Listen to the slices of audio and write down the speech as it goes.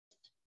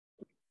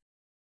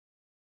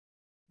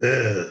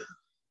Yeah,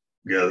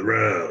 gather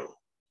round.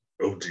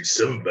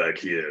 OG7 back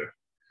here.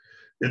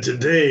 And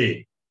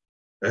today,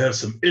 I have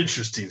some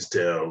interesting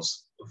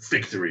tales of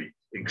victory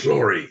and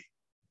glory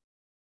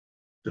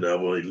that I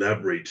will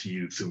elaborate to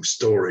you through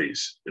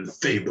stories and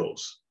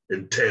fables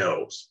and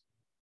tales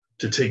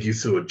to take you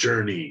through a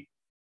journey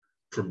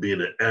from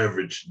being an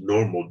average,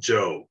 normal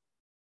Joe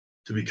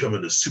to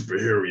becoming a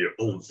superhero in your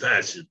own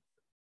fashion.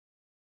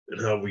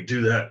 And how we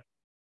do that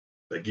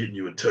by getting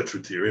you in touch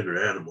with your inner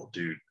animal,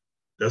 dude.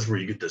 That's where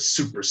you get the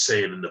super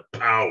saiyan and the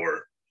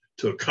power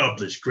to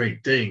accomplish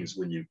great things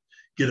when you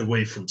get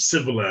away from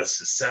civilized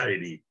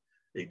society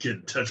and get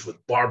in touch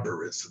with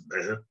barbarism,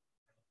 man.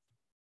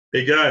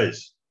 Hey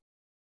guys,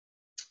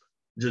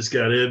 just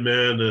got in,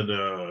 man,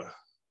 and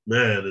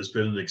man, it's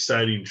been an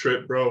exciting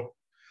trip, bro.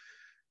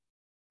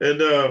 And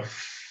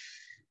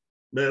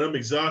man, I'm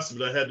exhausted,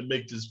 but I had to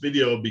make this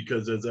video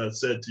because as I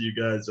said to you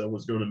guys, I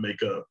was going to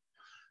make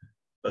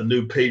a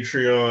new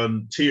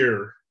Patreon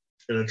tier.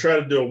 And I tried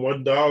to do a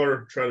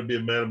 $1, try to be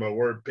a man of my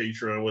word.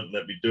 Patreon wouldn't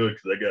let me do it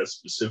because I got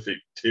specific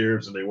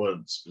tiers and they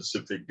wanted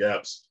specific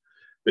gaps.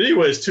 But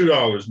anyways,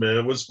 $2, man.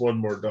 It was one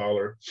more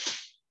dollar.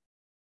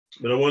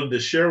 But I wanted to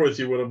share with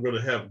you what I'm going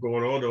to have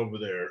going on over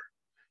there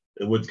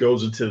and what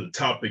goes into the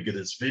topic of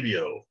this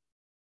video.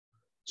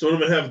 So what I'm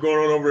going to have going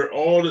on over there,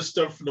 all the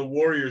stuff from the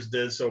Warriors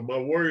Den. So my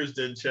Warriors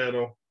Den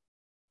channel,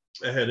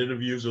 I had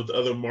interviews with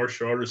other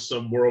martial artists,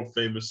 some world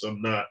famous,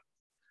 some not.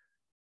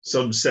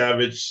 Some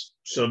savage,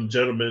 some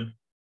gentlemen.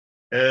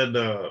 And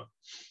I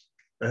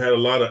had a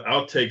lot of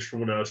outtakes from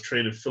when I was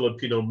training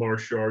Filipino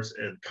martial arts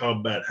and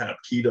combat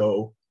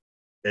Hapkido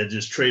and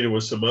just training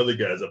with some other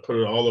guys. I put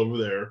it all over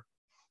there.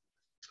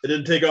 It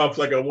didn't take off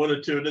like I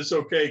wanted to. And it's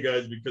okay,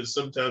 guys, because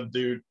sometimes,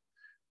 dude,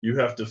 you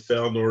have to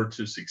fail in order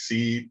to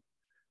succeed.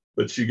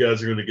 But you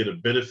guys are going to get a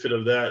benefit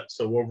of that.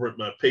 So over at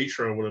my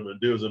Patreon, what I'm going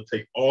to do is I'm going to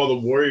take all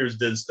the Warriors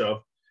Den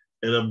stuff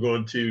and I'm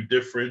going to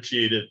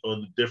differentiate it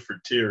on the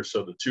different tiers.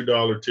 So the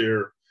 $2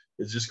 tier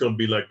is just going to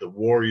be like the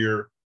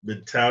warrior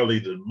mentality,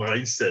 the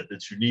mindset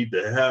that you need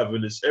to have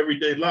in this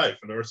everyday life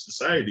in our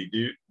society,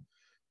 dude.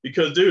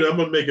 Because, dude, I'm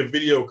going to make a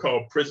video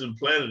called Prison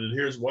Planet, and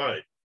here's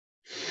why.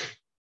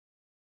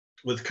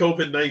 With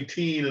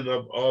COVID-19 and a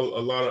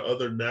lot of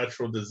other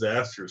natural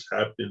disasters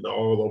happening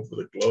all over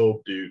the globe,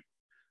 dude,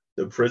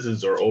 the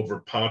prisons are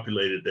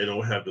overpopulated. They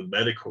don't have the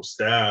medical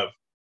staff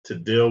to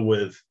deal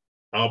with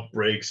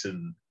outbreaks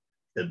and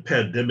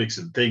pandemics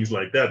and things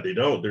like that.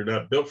 They're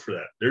not built for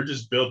that. They're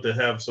just built to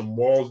have some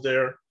walls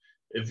there.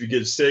 If you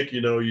get sick,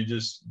 you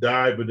just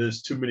die, but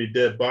there's too many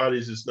dead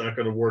bodies. It's not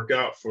going to work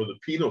out for the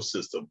penal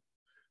system.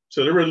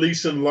 So they're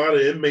releasing a lot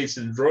of inmates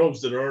in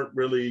droves that aren't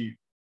really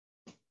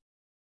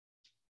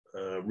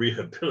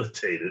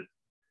rehabilitated.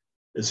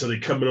 And so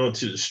they're coming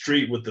onto the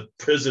street with the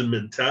prison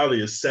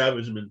mentality, a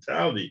savage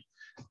mentality.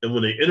 And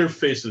when they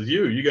interface with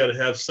you, you got to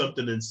have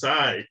something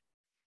inside.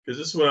 Because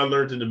this is what I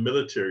learned in the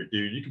military,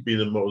 dude. You could be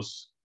the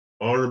most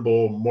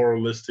honorable,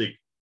 moralistic,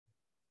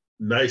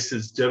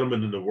 nicest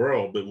gentleman in the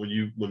world, but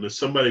when there's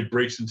somebody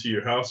breaks into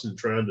your house and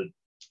trying to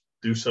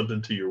do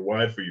something to your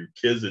wife or your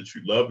kids that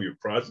you love, your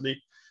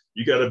progeny,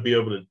 you got to be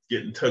able to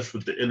get in touch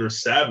with the inner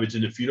savage.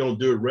 And if you don't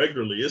do it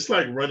regularly, it's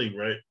like running,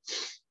 right?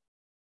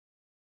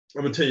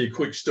 I'm gonna tell you a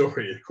quick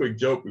story, a quick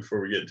joke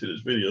before we get into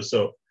this video.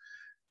 So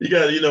you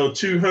got,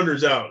 two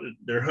hunters out.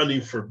 They're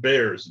hunting for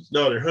bears.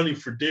 No, they're hunting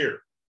for deer.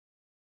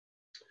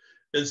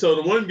 And so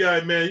the one guy,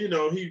 man,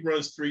 he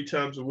runs 3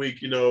 times a week.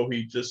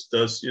 He just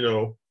does,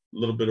 a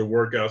little bit of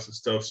workouts and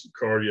stuff, some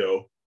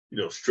cardio,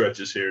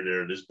 stretches here and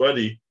there. And his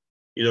buddy,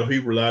 he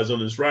relies on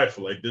his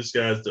rifle. Like this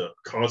guy's the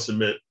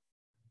consummate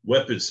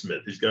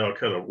weaponsmith. He's got all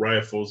kind of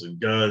rifles and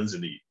guns,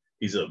 and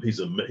he's a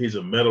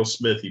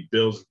metalsmith. He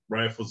builds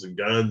rifles and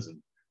guns and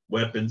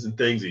weapons and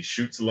things. He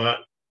shoots a lot.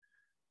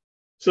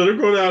 So they're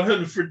going out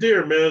hunting for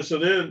deer, man. So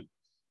then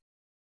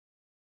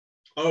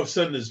all of a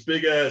sudden this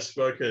big ass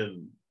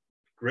fucking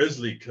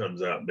grizzly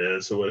comes out,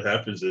 man. So what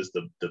happens is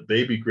the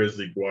baby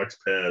grizzly walks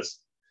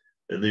past,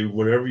 and then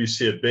whenever you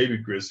see a baby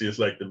grizzly, it's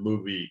like the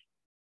movie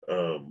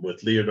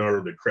with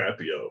Leonardo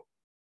DiCaprio.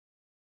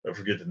 I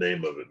forget the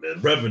name of it,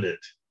 man. Revenant.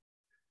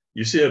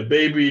 You see a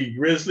baby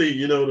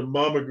grizzly, the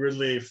mama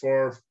grizzly ain't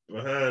far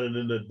behind, and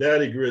then the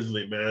daddy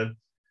grizzly, man.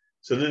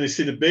 So then they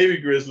see the baby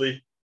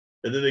grizzly,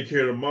 and then they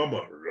hear the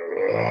mama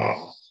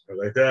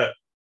like that.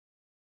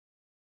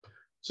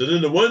 So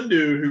then the one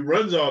dude who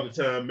runs all the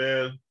time,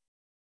 man,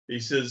 he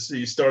says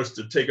he starts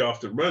to take off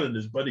to run, and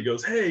his buddy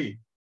goes, "Hey,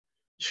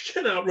 you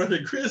can't outrun a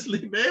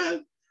grizzly,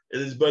 man."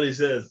 And his buddy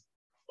says,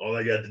 "All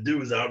I got to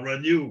do is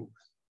outrun you."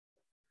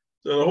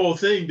 So the whole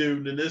thing,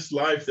 dude, in this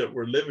life that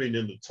we're living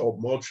in, the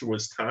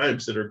tumultuous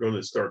times that are going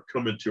to start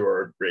coming to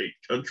our great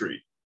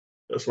country,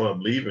 that's why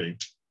I'm leaving.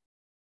 It's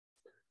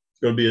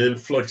going to be an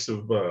influx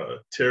of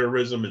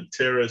terrorism and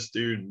terrorists,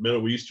 dude,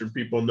 Middle Eastern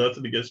people.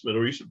 Nothing against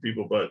Middle Eastern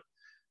people, but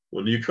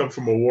when you come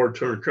from a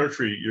war-torn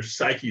country, your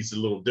psyche's a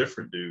little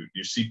different, dude.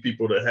 You see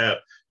people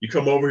you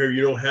come over here,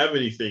 you don't have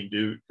anything,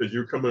 dude, because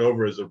you're coming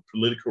over as a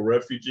political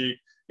refugee,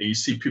 and you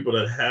see people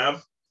that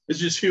have. It's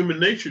just human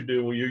nature,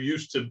 dude. When you're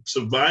used to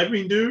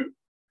surviving, dude,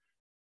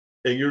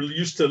 and you're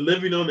used to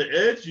living on the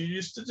edge, you're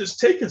used to just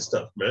taking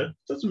stuff, man. It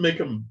doesn't make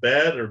them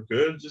bad or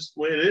good, just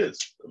the way it is.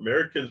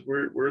 Americans,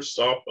 we're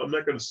soft. I'm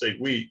not going to say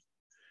we.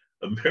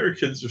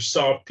 Americans are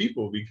soft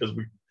people because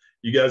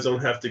you guys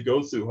don't have to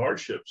go through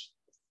hardships.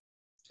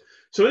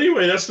 So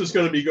anyway, that's what's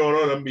going to be going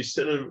on. I'm gonna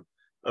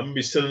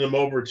be sending them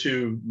over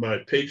to my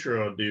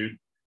Patreon, dude,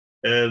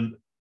 and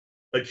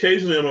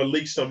occasionally I'm gonna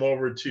leak some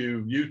over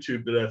to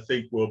YouTube that I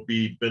think will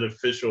be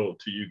beneficial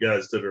to you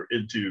guys that are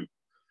into,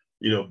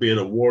 being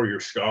a warrior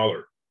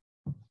scholar.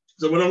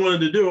 So what I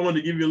wanted to do, I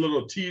wanted to give you a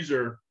little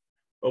teaser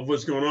of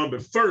what's going on.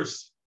 But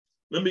first,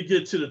 let me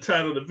get to the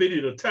title of the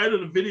video. The title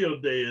of the video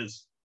today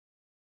is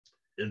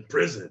In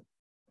Prison,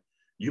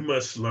 You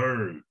Must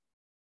Learn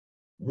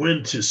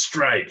When to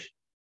Strike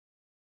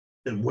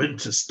and When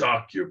to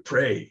Stalk Your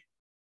Prey.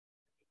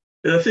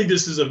 And I think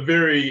this is a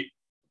very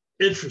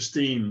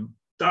interesting,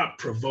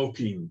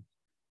 thought-provoking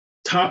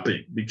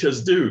topic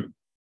because, dude,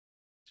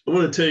 I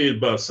want to tell you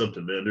about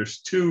something, man.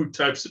 There's two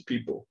types of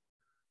people.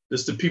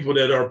 There's the people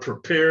that are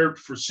prepared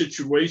for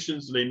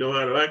situations and they know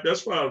how to act.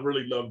 That's why I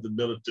really love the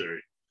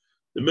military.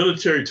 The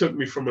military took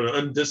me from an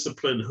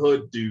undisciplined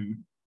hood dude,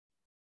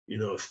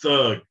 a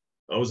thug.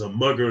 I was a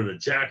mugger and a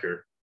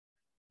jacker.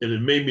 And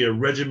it made me a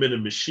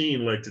regimented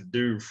machine like the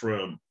dude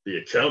from The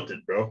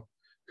Accountant, bro.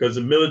 Because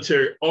the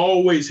military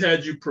always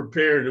had you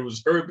prepared. It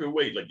was Herb and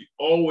Wait, like you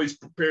always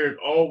prepared,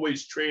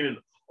 always training,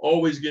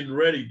 always getting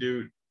ready,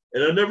 dude.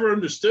 And I never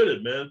understood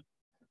it, man.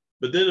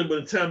 But then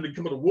when it's time to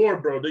come to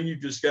war, bro, then you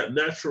just got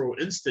natural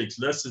instincts.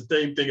 And that's the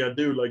same thing I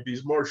do. Like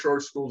these martial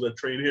arts schools I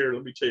train here.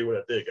 Let me tell you what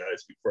I did,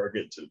 guys, before I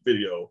get into the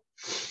video.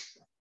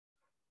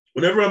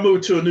 Whenever I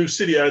move to a new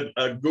city, I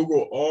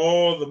Google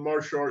all the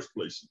martial arts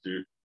places,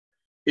 dude.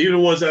 Even the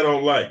ones I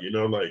don't like,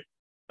 like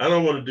I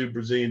don't want to do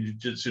Brazilian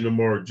Jiu-Jitsu no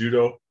more or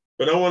Judo,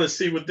 but I want to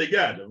see what they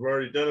got. I've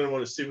already done it. I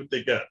want to see what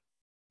they got.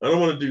 I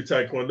don't want to do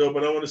Taekwondo,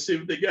 but I want to see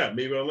what they got.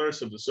 Maybe I'll learn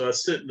something. So I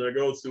sit and I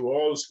go through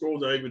all the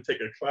schools. I even take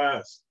a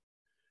class.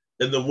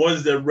 And the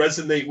ones that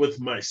resonate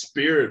with my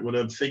spirit when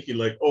I'm thinking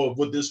like, oh,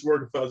 would this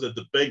work if I was at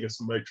the bank and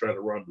somebody tried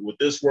to rob me? Would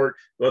this work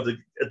if I was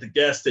at the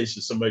gas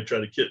station, somebody tried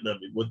to kidnap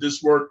me? Would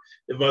this work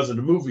if I was in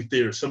a movie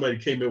theater, somebody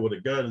came in with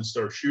a gun and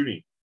started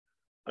shooting?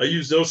 I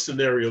use those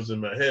scenarios in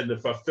my head. And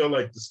if I feel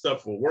like the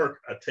stuff will work,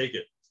 I take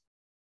it.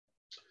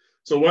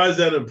 So why is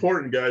that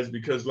important, guys?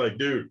 Because like,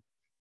 dude,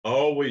 I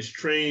always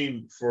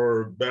train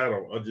for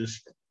battle.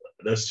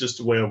 That's just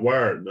the way I'm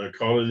wired. And I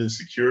call it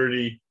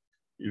insecurity.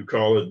 You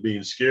call it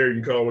being scared.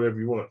 You call it whatever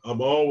you want.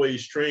 I'm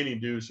always training,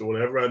 dude. So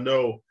whenever I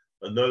know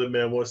another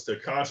man wants to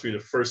accost me, the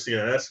first thing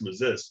I ask him is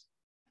this.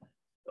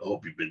 I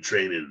hope you've been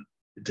training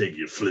to take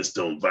your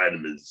Flintstone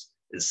vitamins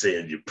and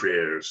saying your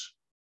prayers.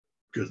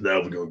 Because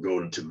now we're going to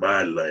go into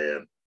my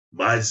land,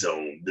 my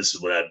zone. This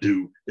is what I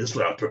do. This is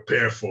what I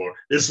prepare for.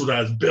 This is what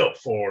I was built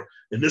for.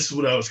 And this is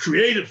what I was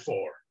created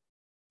for.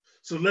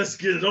 So let's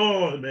get it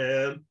on,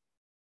 man.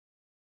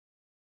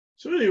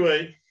 So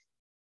anyway,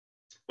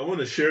 I want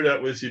to share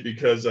that with you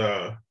because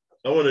I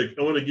want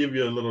to give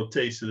you a little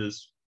taste of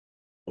this,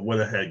 of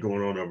what I had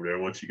going on over there.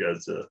 I want you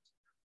guys to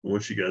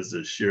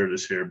share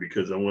this here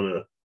because I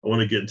want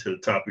to get into the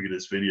topic of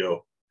this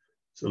video.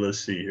 So let's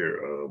see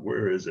here.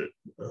 Where is it?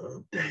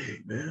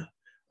 Dang, man.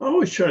 I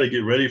always try to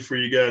get ready for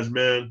you guys,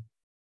 man.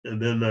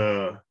 And then,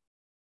 oh,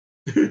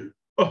 here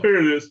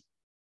it is.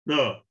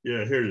 No,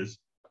 yeah, here it is.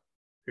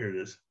 Here it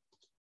is.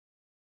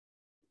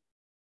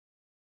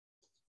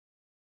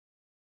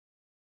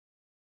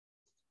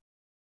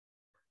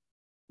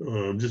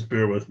 Just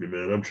bear with me,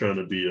 man. I'm trying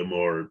to be a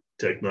more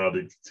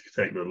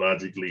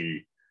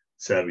technologically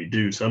savvy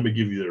dude. So I'm going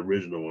to give you the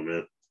original one,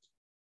 man.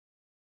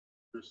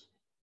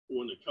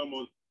 Want to come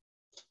on.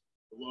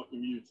 Welcome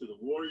you to the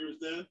Warriors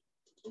Den.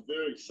 I'm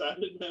very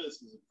excited, man.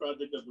 This is a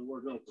project I've been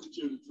working on for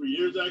 2 to 3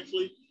 years,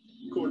 actually.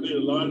 Coordinated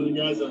a lot of the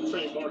guys I've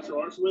trained martial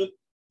arts with.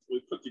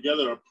 We put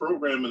together a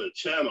program and a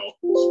channel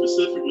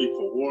specifically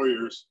for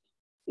warriors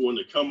who want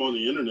to come on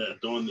the internet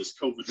during this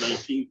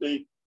COVID-19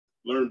 thing,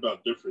 learn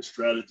about different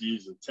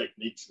strategies and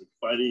techniques and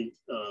fighting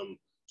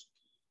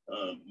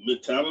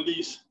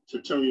mentalities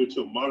to turn you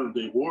into a modern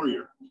day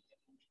warrior.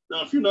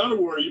 Now, if you're not a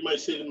warrior, you might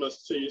say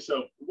to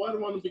yourself, why do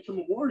I want to become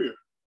a warrior?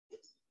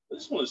 I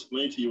just want to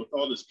explain to you with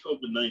all this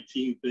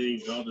COVID-19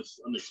 thing and all this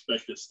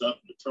unexpected stuff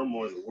and the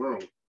turmoil in the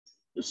world,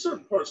 there's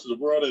certain parts of the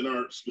world in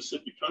our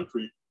specific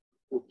country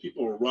where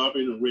people are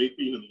robbing and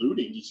raping and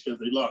looting just because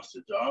they lost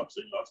their jobs,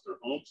 they lost their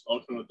homes, all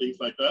kinds of things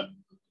like that.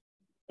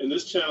 And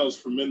this channel is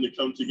for men to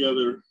come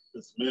together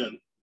as men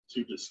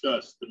to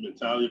discuss the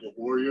mentality of a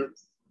warrior,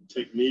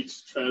 techniques,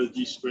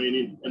 strategies,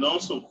 training, and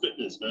also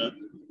fitness,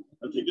 man.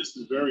 I think this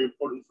is very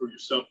important for your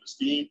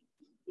self-esteem.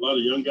 A lot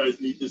of young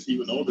guys need this,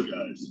 even older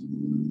guys.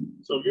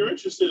 So if you're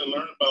interested in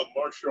learning about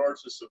martial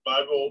arts and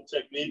survival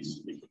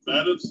techniques and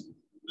combatives,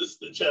 this is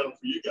the channel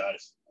for you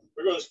guys.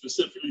 We're going to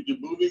specifically do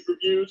movie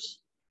reviews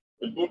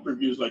and book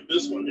reviews like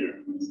this one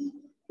here.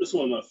 This is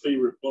one of my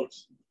favorite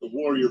books, The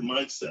Warrior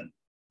Mindset.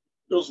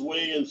 It goes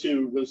way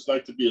into what it's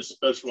like to be a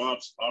special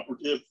ops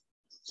operative,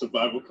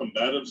 survival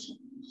combatives.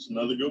 It's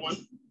another good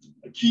one.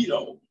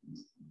 Aikido.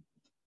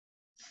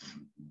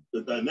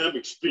 the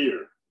dynamic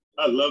spear.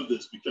 I love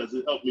this because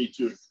it helped me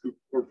to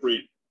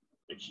incorporate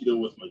Aikido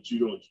with my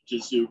judo and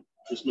jiu-jitsu.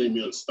 Just made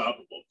me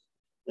unstoppable.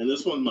 And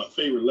this one's my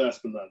favorite,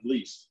 last but not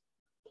least.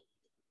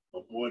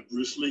 My boy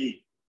Bruce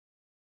Lee.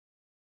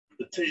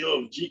 The tale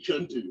of Jeet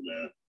Kune Do,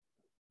 man.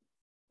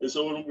 And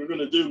so what we're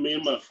gonna do, me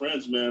and my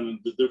friends, man, and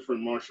the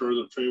different martial arts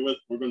I'm trained with,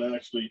 we're gonna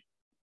actually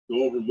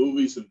go over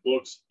movies and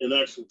books and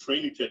actual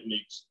training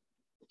techniques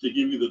to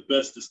give you the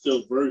best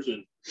distilled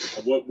version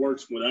of what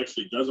works, what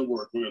actually doesn't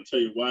work. We're gonna tell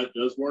you why it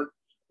does work,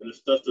 and the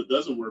stuff that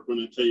doesn't work, we're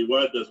gonna tell you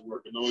why it doesn't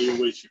work, and don't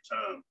even waste your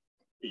time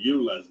in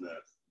utilizing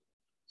that.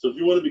 So if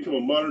you want to become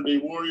a modern day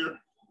warrior,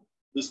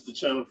 this is the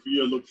channel for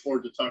you. I look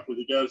forward to talking with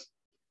you guys.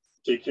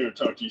 Take care and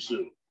talk to you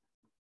soon.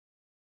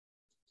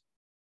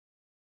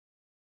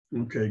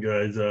 Okay,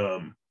 guys.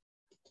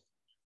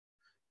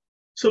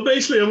 So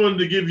basically, I wanted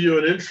to give you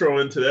an intro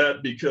into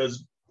that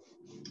because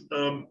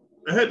I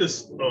had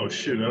this. Oh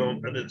shoot!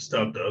 I didn't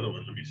stop the other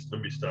one. Let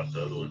me stop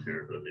the other one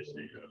here. Let me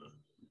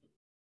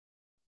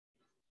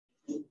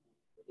see.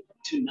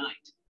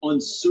 Tonight on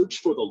Search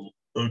for the.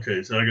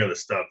 Okay, so I got to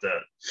stop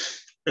that,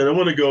 and I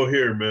want to go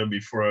here, man,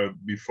 before I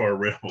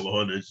ramble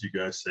on, as you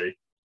guys say.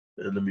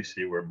 And let me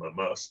see where my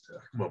mouse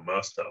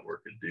stopped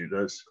working, dude.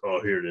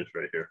 Here it is,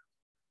 right here.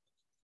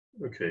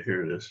 Okay,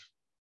 here it is.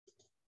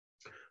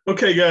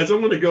 Okay, guys, I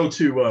want to go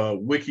to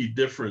Wiki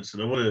Difference,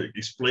 and I want to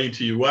explain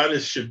to you why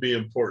this should be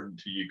important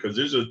to you, because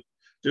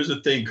there's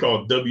a thing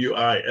called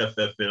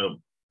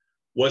WIFFM.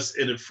 What's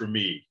in it for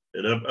me?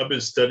 And I've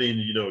been studying,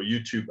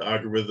 YouTube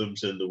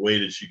algorithms and the way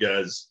that you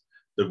guys,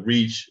 the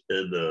reach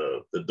and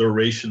the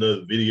duration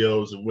of the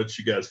videos and what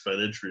you guys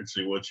find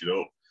interesting, what you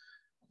don't.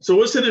 So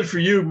what's in it for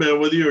you, man?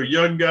 Whether you're a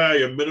young guy,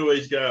 a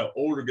middle-aged guy,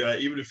 older guy,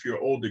 even if you're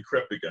an old,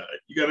 decrepit guy,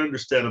 you got to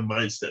understand a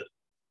mindset.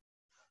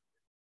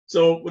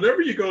 So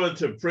whenever you go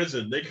into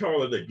prison, they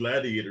call it a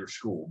gladiator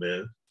school,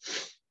 man.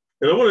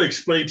 And I want to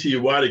explain to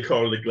you why they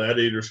call it a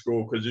gladiator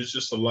school, because there's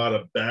just a lot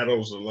of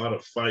battles, a lot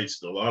of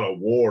fights, and a lot of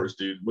wars,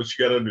 dude. What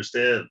you got to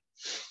understand,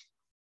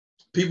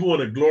 people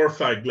want to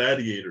glorify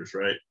gladiators,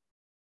 right?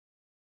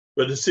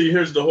 But to see,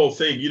 here's the whole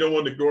thing. You don't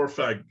want to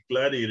glorify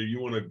gladiator.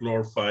 You want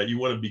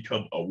to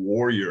become a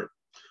warrior.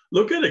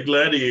 Look at a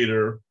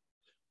gladiator,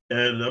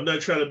 and I'm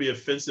not trying to be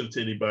offensive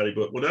to anybody,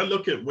 but when I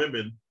look at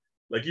women,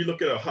 like you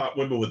look at a hot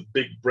woman with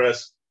big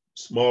breasts,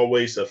 small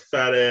waist, a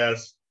fat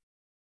ass,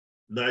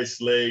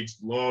 nice legs,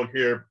 long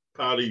hair,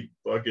 pouty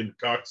fucking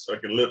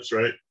cock-sucking lips,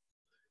 right?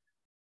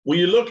 When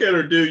you look at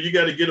her, dude, you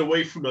got to get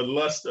away from the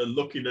lust of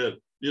looking at,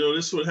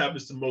 this is what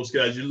happens to most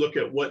guys. You look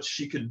at what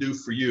she can do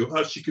for you,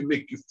 how she can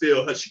make you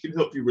feel, how she can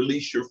help you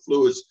release your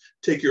fluids,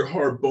 take your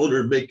hard boner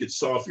and make it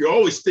soft. You're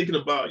always thinking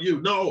about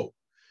you. No,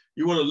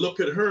 you want to look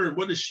at her and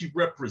what does she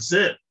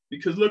represent?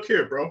 Because look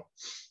here, bro.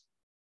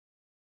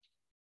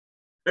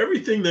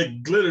 Everything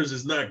that glitters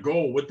is not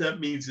gold. What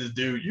that means is,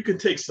 dude, you can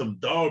take some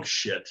dog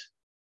shit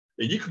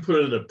and you can put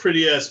it in a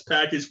pretty ass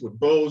package with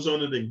bows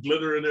on it and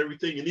glitter and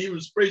everything, and even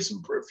spray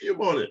some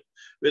perfume on it.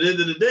 But at the end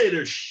of the day,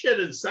 there's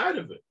shit inside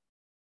of it.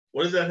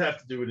 What does that have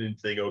to do with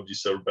anything, OG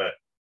Silverback?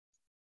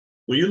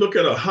 When you look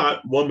at a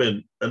hot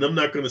woman, and I'm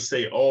not going to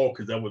say all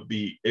because that would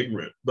be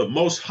ignorant, but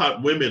most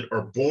hot women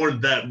are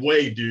born that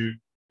way, dude.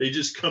 They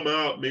just come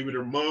out. Maybe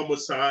their mom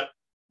was hot.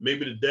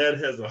 Maybe the dad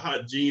has a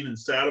hot gene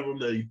inside of him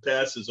that he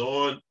passes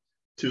on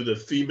to the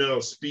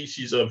female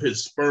species of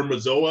his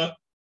spermatozoa.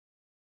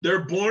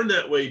 They're born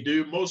that way,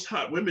 dude. Most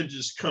hot women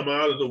just come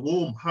out of the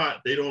womb hot.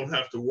 They don't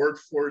have to work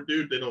for it,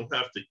 dude. They don't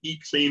have to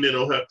eat clean. They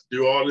don't have to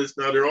do all this.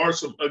 Now, there are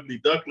some ugly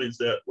ducklings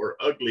that were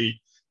ugly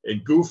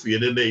and goofy,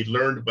 and then they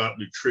learned about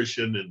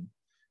nutrition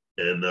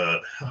and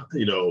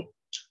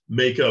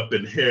makeup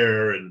and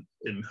hair and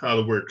how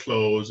to wear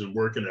clothes and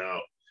working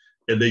out,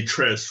 and they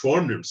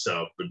transform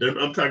themselves. But then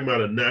I'm talking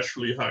about a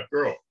naturally hot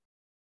girl.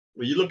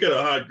 When you look at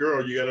a hot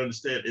girl, you got to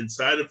understand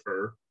inside of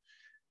her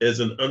is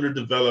an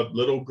underdeveloped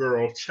little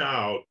girl,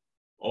 child.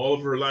 All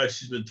of her life,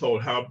 she's been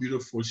told how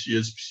beautiful she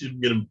is. She's been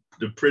getting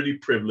the pretty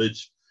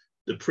privilege,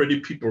 the pretty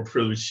people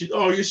privilege.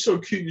 Oh, you're so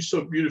cute, you're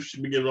so beautiful.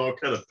 She's been getting all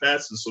kind of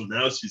passes, so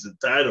now she's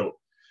entitled.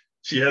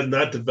 She has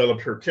not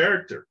developed her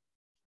character.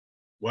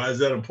 Why is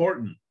that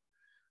important?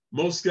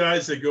 Most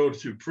guys that go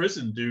to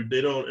prison, dude,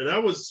 they don't, and I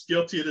was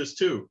guilty of this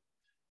too.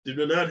 They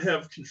do not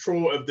have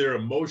control of their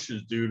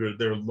emotions, dude, or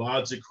their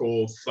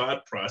logical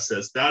thought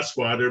process. That's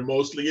why they're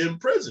mostly in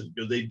prison,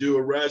 because they do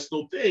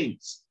irrational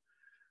things.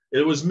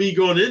 It was me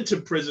going into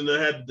prison.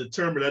 I had to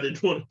determine I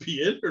didn't want to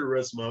be in there the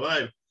rest of my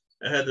life.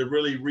 I had to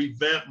really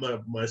revamp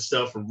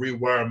myself and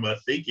rewire my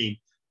thinking.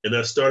 And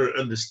I started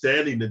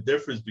understanding the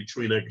difference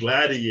between a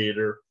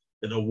gladiator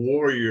and a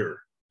warrior.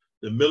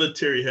 The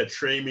military had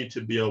trained me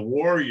to be a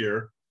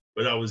warrior,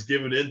 but I was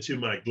given into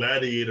my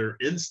gladiator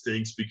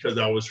instincts because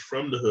I was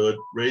from the hood,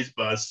 raised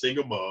by a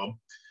single mom.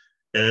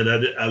 And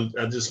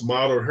I just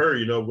modeled her,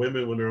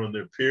 women when they're on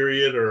their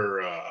period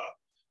or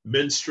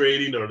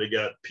menstruating or they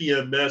got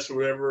PMS or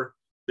whatever,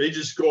 they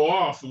just go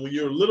off. And when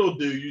you're a little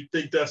dude, you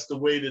think that's the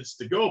way it's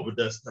to go, but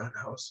that's not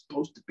how it's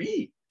supposed to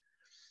be.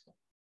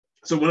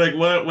 So when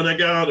I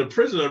got out of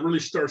prison, I really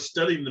started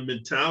studying the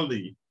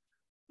mentality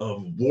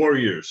of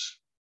warriors.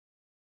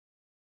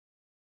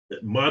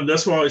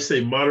 That's why I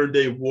say modern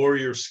day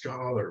warrior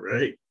scholar,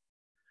 right?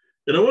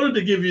 And I wanted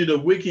to give you the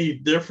wiki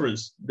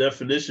difference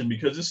definition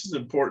because this is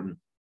important.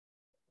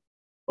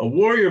 A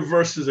warrior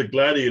versus a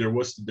gladiator,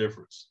 what's the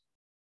difference?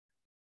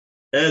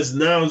 As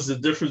nouns, the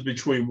difference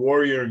between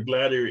warrior and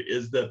gladiator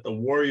is that the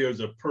warrior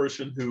is a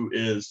person who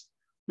is,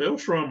 man,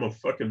 what's wrong with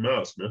my fucking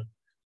mouse, man?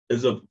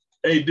 Is a,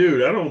 hey,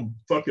 dude, I don't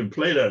fucking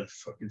play that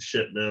fucking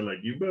shit, man. Like,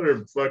 you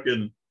better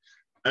fucking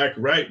act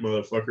right,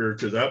 motherfucker,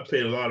 because I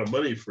paid a lot of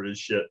money for this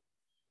shit.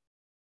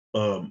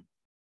 As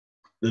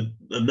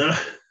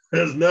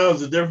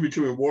nouns, the difference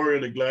between a warrior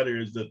and a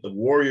gladiator is that the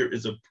warrior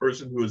is a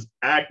person who is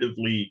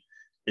actively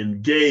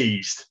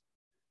engaged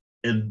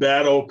in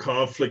battle,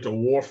 conflict, or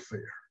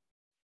warfare.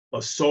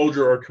 A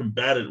soldier or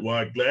combatant,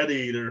 while a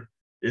gladiator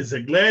is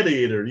a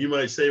gladiator. You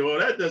might say, well,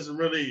 that doesn't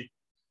really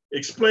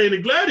explain a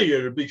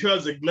gladiator,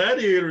 because a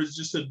gladiator is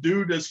just a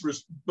dude that's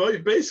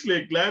basically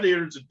a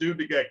gladiator is a dude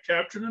that got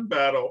captured in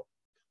battle,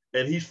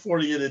 and he's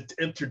for the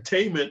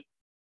entertainment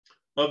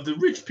of the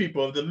rich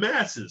people, of the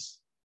masses.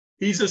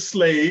 He's a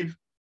slave,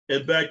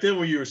 and back then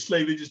when you were a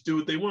slave, they just do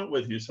what they want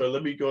with you. So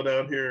let me go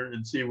down here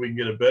and see if we can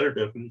get a better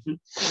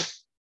definition.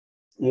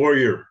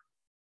 Warrior.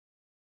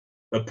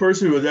 A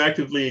person who is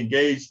actively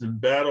engaged in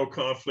battle,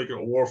 conflict,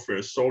 or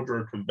warfare, soldier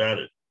or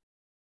combatant.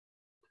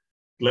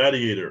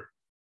 Gladiator.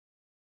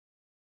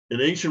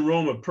 In ancient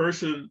Rome, a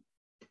person,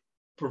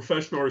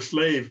 professional or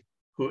slave,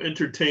 who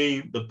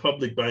entertained the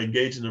public by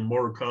engaging in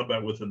mortal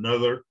combat with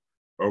another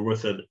or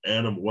with an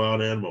animal,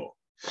 wild animal.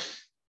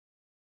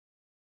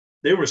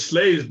 They were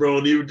slaves, bro,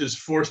 and you were just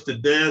forced to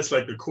dance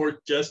like the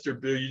court jester,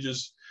 Bill. You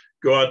just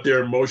go out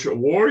there and motion. A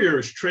warrior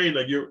is trained,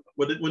 like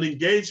what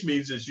engaged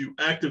means is you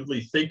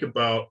actively think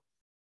about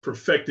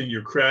perfecting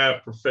your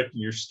craft,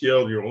 perfecting your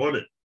skill, you're on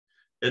it.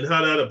 And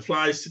how that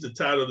applies to the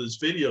title of this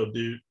video,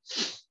 dude.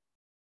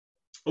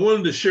 I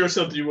wanted to share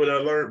something what I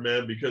learned,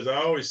 man, because I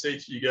always say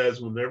to you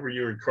guys, whenever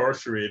you're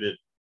incarcerated,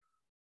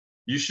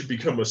 you should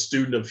become a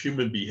student of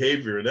human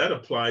behavior. And that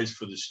applies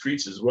for the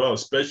streets as well,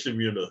 especially if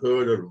you're in the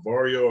hood or the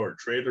barrio or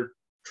trailer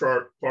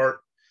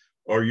park,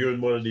 or you're in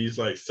one of these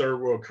like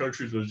third world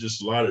countries where there's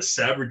just a lot of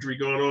savagery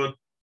going on.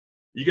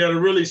 You got to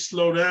really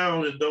slow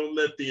down and don't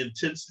let the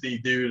intensity,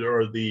 dude,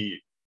 or the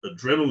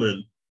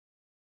adrenaline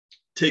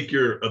take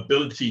your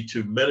ability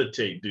to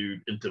meditate,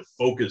 dude, and to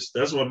focus.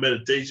 That's why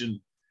meditation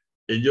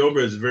and yoga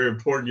is very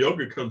important.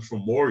 Yoga comes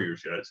from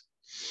warriors, guys.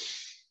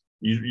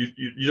 You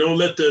don't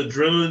let the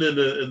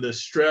adrenaline and the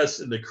stress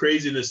and the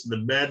craziness and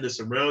the madness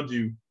around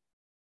you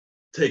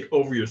take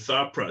over your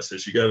thought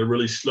process. You got to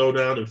really slow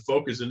down and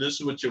focus. And this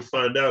is what you'll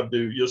find out,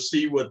 dude. You'll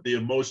see what the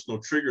emotional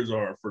triggers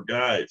are for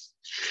guys.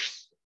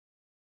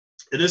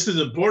 And this is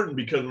important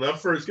because when I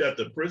first got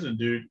to prison,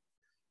 dude,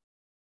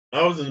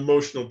 I was an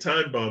emotional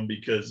time bomb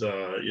because,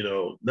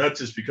 not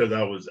just because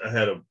I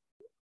had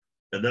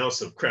an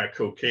ounce of crack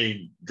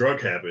cocaine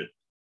drug habit,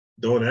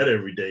 doing that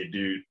every day,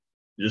 dude.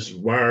 Just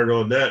wired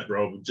on that,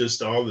 bro.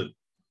 Just all the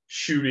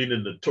shooting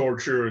and the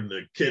torture and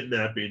the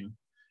kidnapping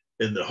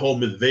and the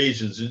home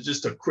invasions. It's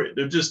just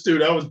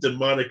dude, I was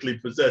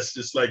demonically possessed,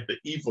 just like the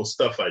evil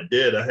stuff I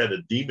did. I had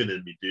a demon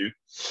in me, dude.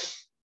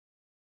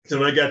 So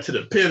when I got to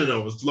the pen and I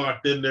was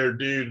locked in there,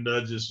 dude, and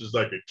I just was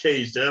like a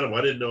caged animal.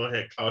 I didn't know I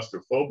had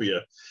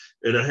claustrophobia,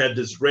 and I had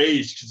this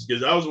rage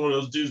because I was one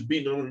of those dudes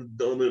beating on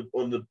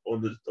the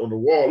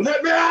wall.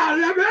 Let me out!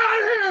 Let me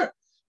out of here!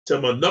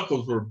 Till my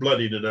knuckles were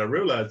bloodied, and I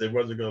realized they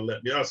wasn't going to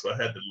let me out. So I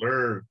had to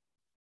learn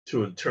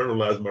to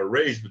internalize my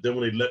rage. But then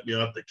when they let me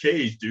out the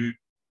cage, dude,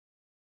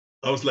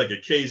 I was like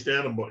a caged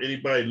animal.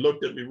 Anybody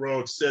looked at me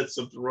wrong, said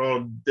something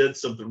wrong, did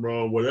something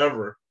wrong,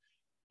 whatever,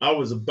 I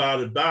was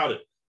about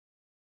it.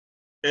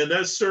 And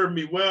that served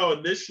me well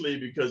initially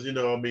because,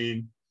 I'm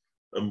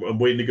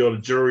waiting to go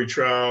to jury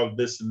trial,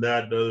 this and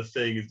that, and other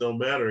things. It don't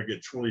matter. I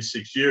get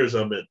 26 years.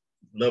 I'm at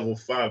level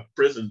 5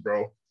 prison,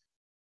 bro.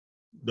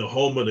 The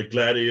home of the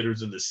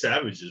gladiators and the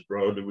savages,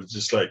 bro. And it was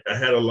just like, I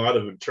had a lot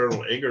of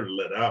internal anger to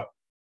let out.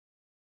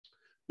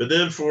 But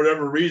then for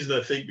whatever reason,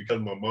 I think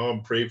because my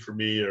mom prayed for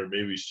me, or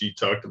maybe she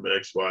talked to my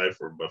ex-wife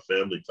or my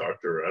family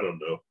talked to her, I don't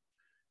know.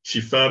 She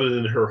found it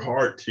in her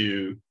heart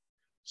to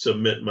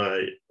submit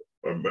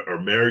our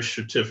marriage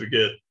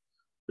certificate,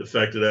 the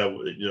fact that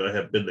I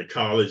had been to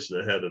college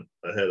and I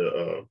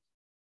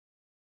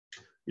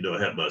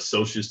had my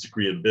associate's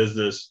degree in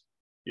business.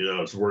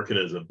 I was working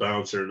as a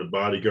bouncer and a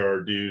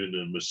bodyguard dude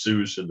and a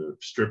masseuse and a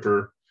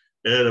stripper.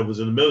 And I was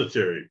in the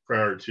military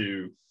prior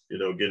to,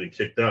 getting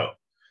kicked out.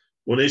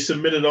 When they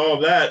submitted all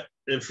that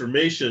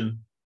information,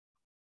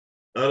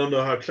 I don't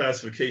know how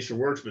classification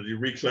works, but they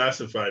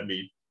reclassified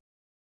me.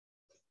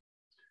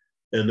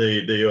 And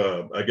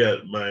I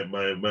got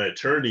my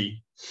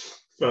attorney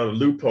found a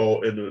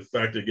loophole in the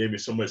fact that gave me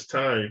so much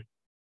time,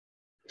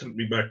 took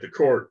me back to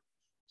court.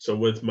 So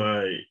with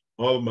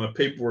all of my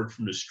paperwork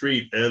from the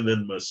street and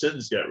then my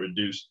sentence got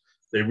reduced,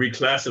 they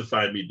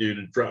reclassified me, dude,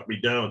 and dropped me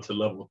down to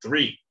level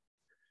 3.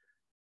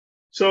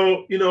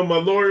 So, my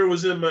lawyer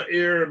was in my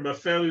ear and my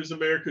family was in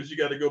my ear because you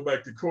got to go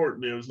back to court.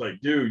 And it was like,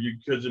 dude,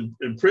 because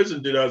in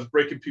prison, dude, I was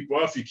breaking people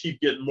off. You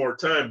keep getting more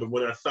time. But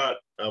when I thought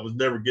I was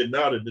never getting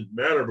out, it didn't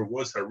matter. But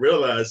once I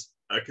realized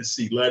I could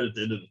see light at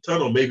the end of the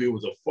tunnel, maybe it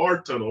was a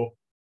far tunnel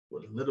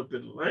with a little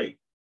bit of light,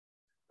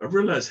 I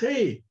realized,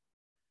 hey,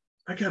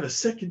 I got a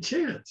second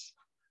chance.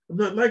 I'm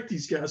not like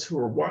these guys who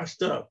are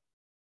washed up.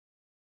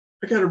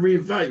 I got to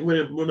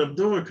reevaluate what I'm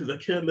doing because I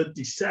can't let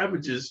these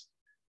savages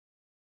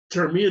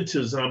turn me into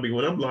a zombie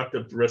when I'm locked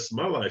up the rest of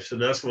my life. So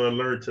that's when I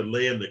learned to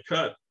lay in the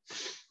cut.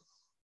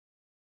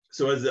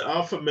 So as the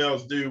alpha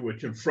males do would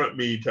confront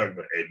me, talking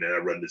about, hey man, I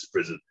run this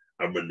prison,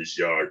 I run this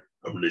yard,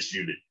 I run this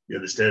unit. You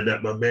understand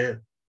that, my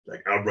man?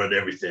 Like I run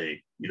everything.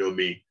 You know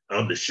me?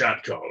 I'm the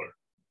shot caller.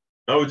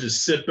 I would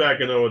just sit back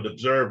and I would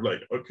observe,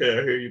 like, okay,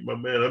 I hear you, my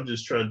man. I'm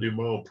just trying to do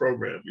my own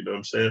program. You know what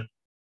I'm saying?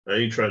 I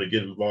ain't trying to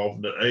get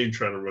involved. I ain't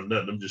trying to run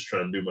nothing. I'm just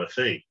trying to do my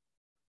thing.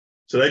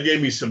 So that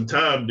gave me some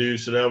time, dude.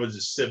 So that I would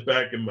just sit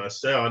back in my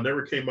cell. I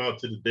never came out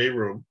to the day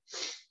room.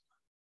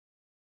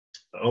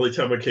 The only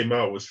time I came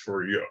out was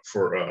for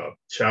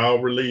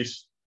child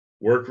release,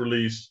 work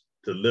release,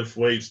 to lift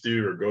weights,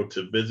 dude, or go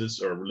to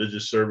visits or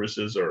religious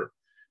services or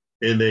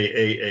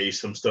NAAA,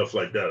 some stuff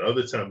like that.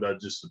 Other times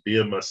I'd just be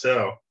in my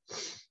cell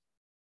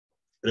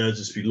and I'd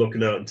just be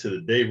looking out into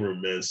the day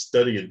room, man,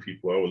 studying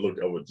people.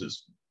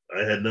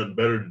 I had nothing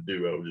better to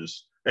do.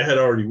 I had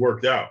already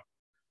worked out.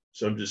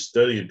 So I'm just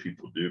studying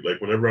people, dude. Like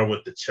whenever I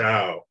went to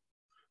chow,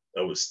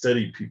 I would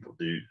study people,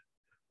 dude.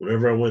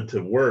 Whenever I went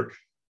to work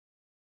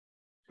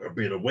or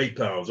being a weight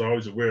pal, I was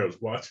always aware I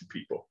was watching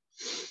people.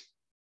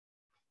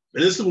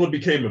 And this is what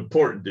became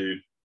important, dude.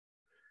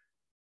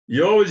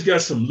 You always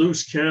got some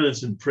loose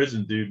cannons in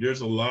prison, dude.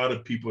 There's a lot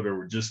of people that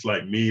were just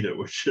like me that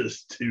were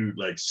just, dude,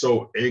 like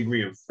so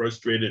angry and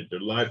frustrated. Their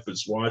life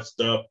is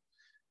washed up.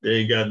 They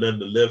ain't got nothing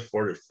to live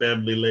for. Their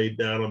family laid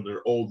down on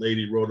their old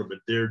lady, wrote them a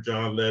Dear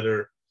John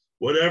letter.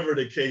 Whatever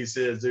the case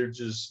is, they're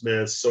just,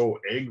 man, so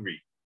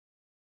angry.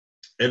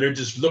 And they're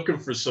just looking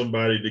for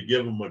somebody to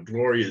give them a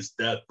glorious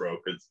death, bro.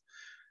 Because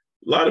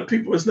a lot of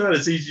people, it's not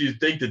as easy as you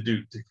think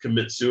to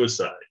commit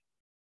suicide.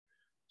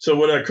 So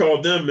what I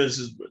call them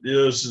is,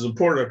 this is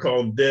important. I call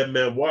them dead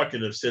man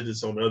walking. I've said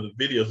this on other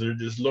videos. They're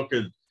just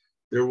looking,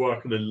 they're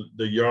walking in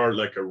the yard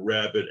like a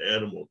rabid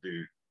animal,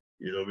 dude.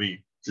 You know what I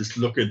mean? Just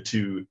looking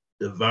to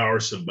devour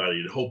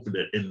somebody and hoping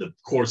that in the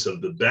course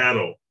of the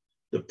battle,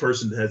 the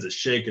person has a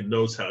shank and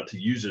knows how to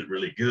use it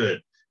really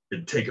good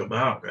and take them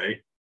out, right?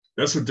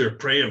 That's what they're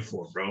praying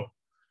for, bro.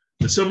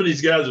 But some of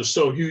these guys are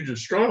so huge and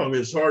strong,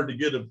 it's hard to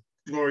get a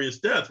glorious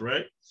death,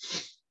 right?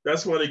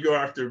 That's why they go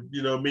after,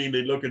 they're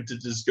looking to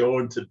just go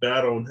into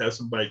battle and have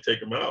somebody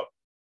take them out.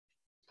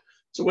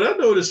 So what I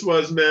noticed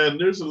was, man,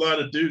 there's a lot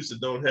of dudes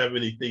that don't have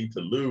anything to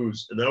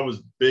lose. And I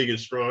was big and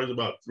strong. I was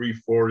about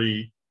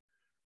 340,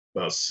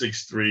 about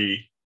 6'3".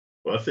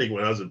 Well, I think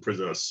when I was in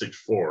prison, I was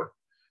 6'4",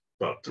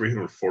 about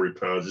 340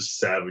 pounds, just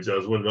savage. I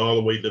was winning all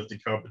the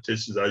weightlifting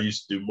competitions. I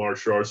used to do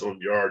martial arts on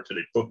the yard till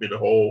they put me in the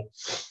hole.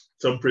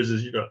 Some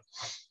prisons, you're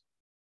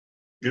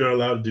not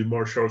allowed to do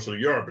martial arts on the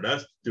yard, but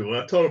that's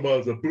I told them I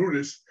was a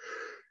Buddhist.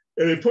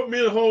 And they put me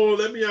in a hole,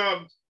 let me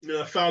out.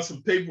 I filed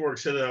some paperwork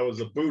saying I was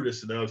a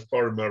Buddhist, and that was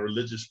part of my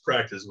religious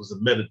practice, was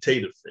a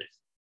meditative thing.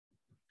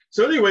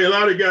 So anyway, a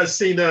lot of guys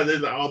seen that, and they're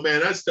like, oh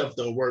man, that stuff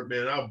don't work,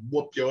 man. I'll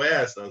whoop your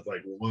ass. And I was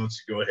like, well, why don't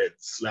you go ahead and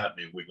slap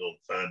me? We're going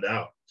to find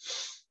out.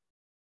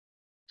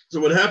 So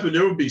what happened,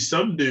 there would be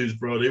some dudes,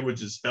 bro, they were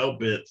just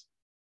hell-bent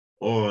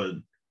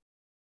on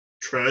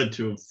trying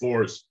to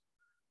enforce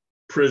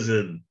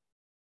prison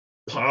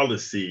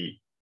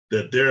policy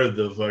that they're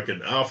the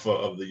fucking alpha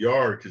of the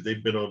yard because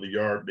they've been on the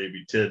yard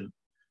maybe 10,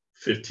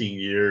 15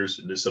 years,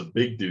 and it's a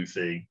big dude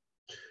thing.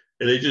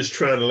 And they just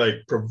trying to like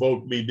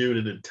provoke me, dude,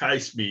 and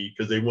entice me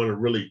because they want to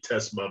really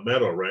test my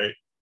mettle, right?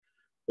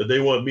 But they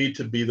want me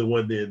to be the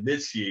one that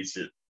initiates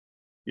it.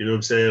 You know what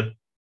I'm saying?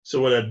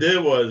 So what I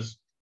did was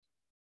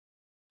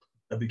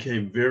I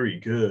became very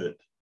good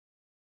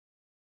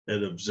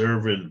at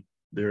observing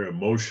their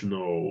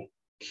emotional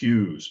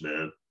cues,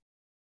 man,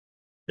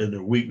 and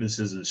their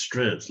weaknesses and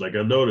strengths. Like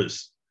I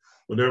noticed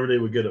whenever they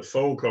would get a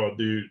phone call,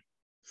 dude,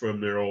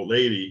 from their old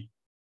lady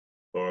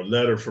or a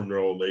letter from their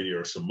old lady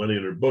or some money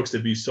in their books,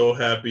 they'd be so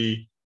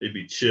happy. They'd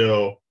be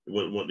chill. They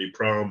wouldn't want any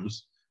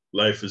problems.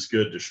 Life is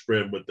good. They're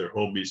spreading with their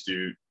homies,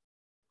 dude.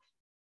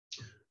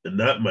 And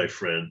that, my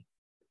friend,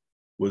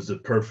 was the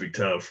perfect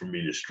time for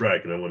me to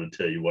strike. And I want to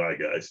tell you why,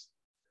 guys.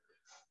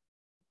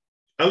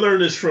 I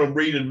learned this from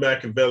reading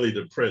Machiavelli,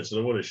 The Prince,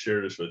 and I want to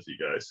share this with you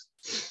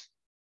guys.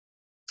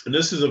 And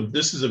this is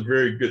a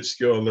very good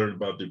skill I learned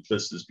about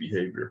duplicitous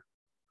behavior.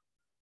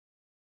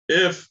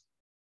 If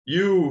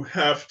you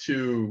have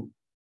to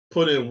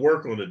put in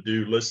work on a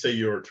dude, let's say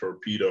you're a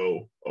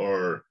torpedo,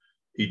 or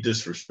he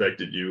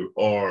disrespected you,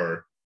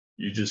 or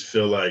you just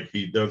feel like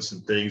he done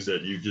some things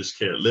that you just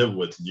can't live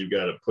with, and you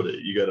got to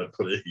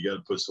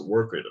put some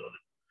work in on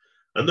it.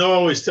 I know I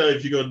always tell you,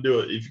 if you're gonna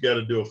do it, if you got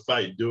to do a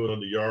fight, do it on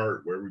the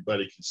yard where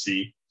everybody can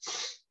see.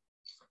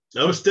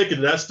 I was sticking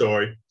to that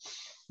story.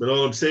 But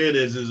all I'm saying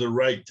is the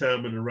right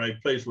time and the right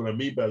place. What I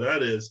mean by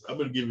that is, I'm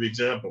going to give you an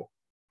example.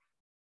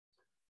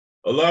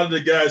 A lot of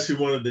the guys who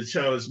wanted to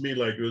challenge me,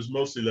 like it was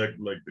mostly like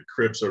the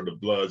Crips or the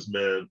Bloods,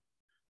 man,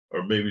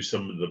 or maybe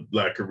some of the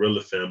Black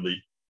Gorilla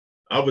family.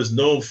 I was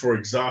known for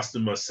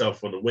exhausting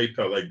myself on the weight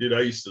cut. Like, dude,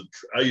 I used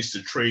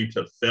to train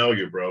to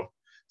failure, bro.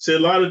 See, a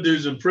lot of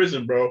dudes in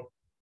prison, bro,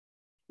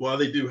 while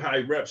they do high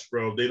reps,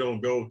 bro, they don't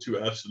go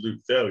to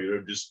absolute failure.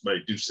 They just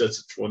might do sets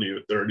of 20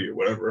 or 30 or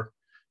whatever.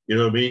 You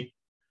know what I mean?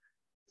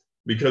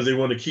 Because they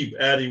want to keep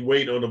adding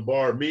weight on the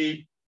bar.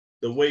 Me,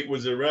 the weight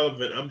was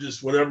irrelevant. I'm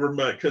just whatever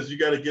because you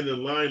got to get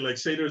in line. Like,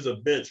 say there's a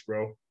bench,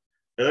 bro.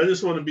 And I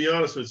just want to be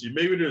honest with you.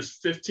 Maybe there's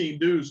 15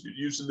 dudes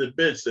using the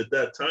bench at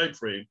that time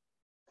frame.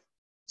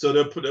 So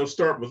they'll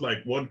start with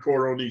like one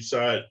quarter on each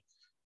side,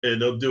 and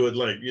they'll do it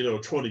like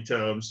 20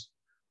 times.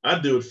 I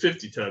do it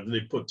 50 times, and they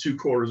put 2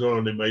 quarters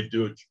on. They might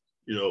do it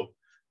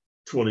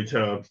 20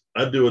 times.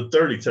 I do it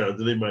 30 times,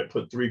 and they might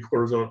put 3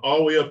 quarters on, all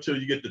the way up till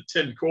you get to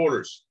 10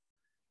 quarters.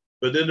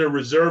 But then they're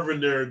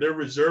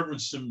reserving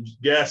some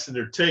gas in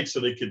their tank so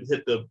they can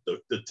hit the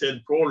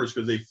 10 quarters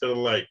because they feel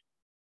like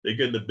they're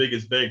getting the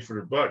biggest bang for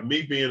their buck.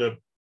 Me being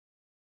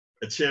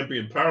a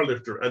champion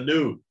powerlifter, I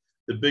knew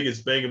the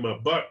biggest bang in my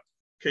buck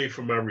came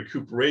from my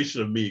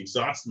recuperation of me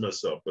exhausting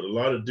myself. But a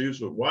lot of dudes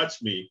would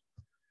watch me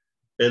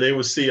and they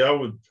would see I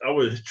would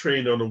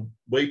train on the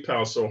weight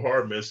pile so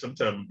hard, man,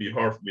 sometimes it'd be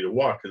hard for me to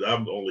walk because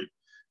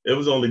it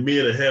was only me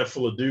and a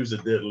handful of dudes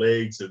that did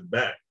legs and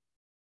back.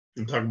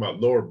 I'm talking about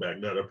lower back,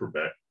 not upper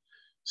back.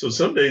 So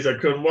some days I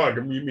couldn't walk.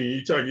 I mean,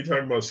 you're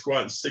talking about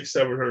squatting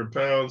 600-700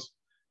 pounds,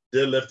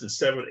 deadlifting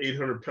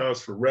 700-800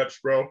 pounds for reps,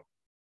 bro,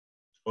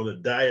 on a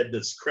diet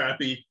that's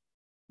crappy,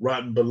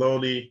 rotten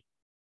bologna,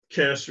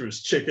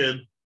 cancerous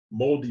chicken,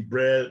 moldy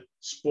bread,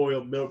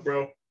 spoiled milk,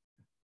 bro.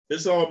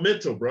 It's all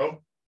mental,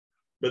 bro.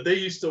 But they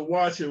used to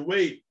watch and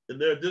wait, and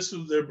this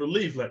was their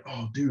belief, like,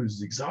 oh, dude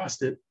is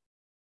exhausted.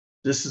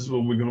 This is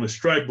when we're going to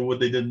strike. But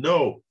what they didn't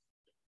know,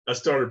 I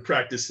started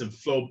practicing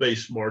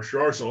flow-based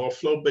martial arts. All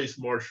flow-based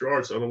martial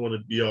arts, I don't want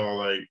to be all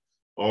like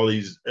all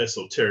these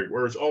esoteric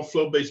words. All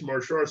flow-based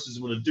martial arts is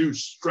when a dude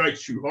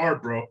strikes you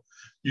hard, bro,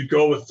 you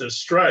go with the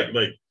strike.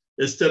 Like,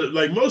 instead of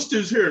like most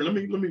dudes here,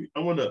 I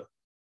want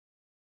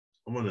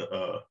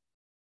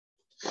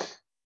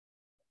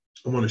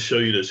to show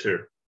you this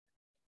here.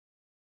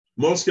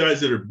 Most guys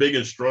that are big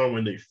and strong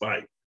when they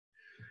fight,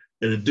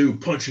 and a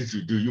dude punches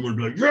you, dude, you want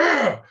to be like,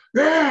 yeah,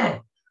 yeah,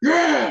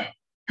 yeah,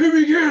 hit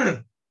me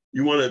again.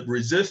 You want to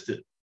resist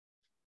it.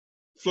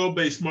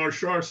 Flow-based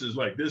martial arts is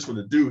like this. When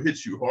a dude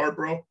hits you hard,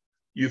 bro,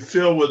 you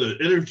feel where the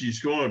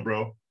energy's going,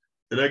 bro.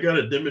 And I got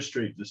to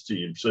demonstrate this to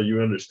you so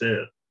you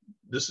understand.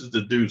 This is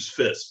the dude's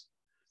fist.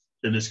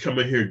 And it's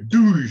coming here,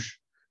 douche.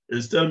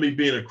 Instead of me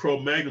being a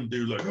Cro-Magnon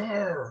dude, like,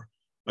 argh,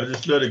 I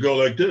just let it go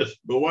like this.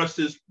 But watch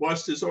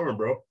this arm,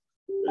 bro.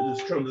 It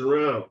just comes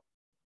around.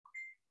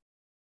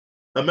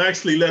 I'm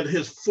actually letting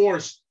his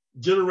force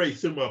generate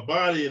through my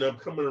body, and I'm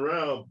coming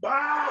around,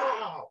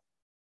 bow.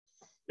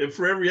 And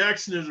for every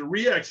action, there's a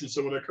reaction.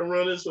 So when I come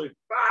around this way,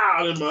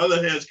 bow, and my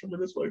other hand's coming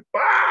this way,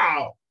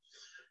 bow.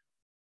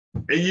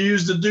 And you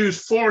use the dude's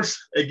force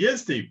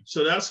against him.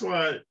 So that's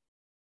why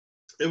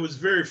it was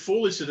very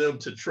foolish of them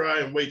to try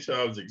and wait till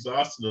I was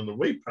exhausted on the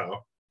weight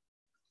pile.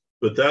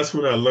 But that's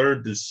when I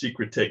learned this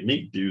secret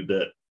technique, dude,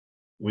 that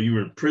when you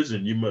were in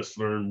prison, you must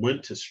learn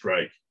when to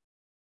strike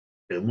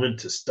and when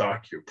to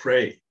stalk your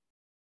prey.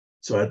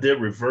 So I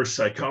did reverse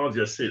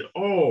psychology. I said,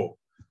 oh,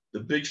 the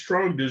big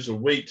strong dudes will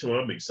wait till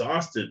I'm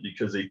exhausted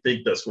because they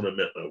think that's when I'm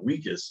at my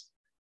weakest.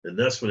 And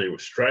that's when they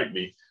would strike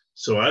me.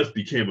 So I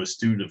became a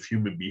student of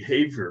human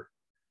behavior,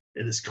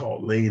 and it's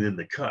called laying in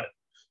the cut.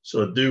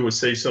 So a dude would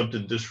say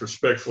something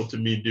disrespectful to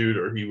me, dude,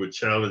 or he would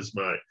challenge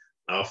my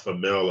alpha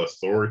male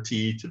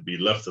authority to be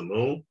left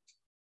alone.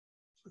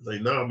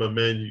 Like, nah, my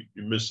man,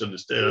 you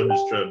misunderstand. I'm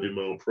just trying to do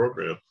my own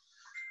program.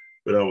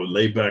 But I would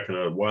lay back and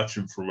I would watch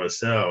him for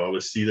myself. I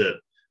would see that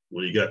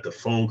when he got the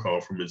phone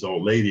call from his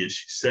old lady and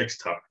she sex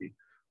talking,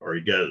 or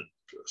he got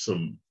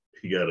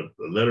a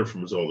letter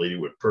from his old lady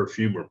with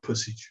perfume or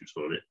pussy juice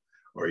on it,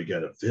 or he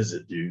got a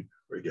visit, dude,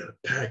 or he got a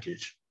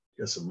package,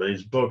 got some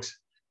nice books.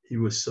 He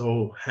was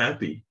so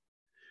happy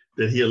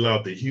that he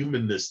allowed the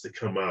humanness to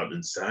come out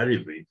inside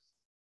of me.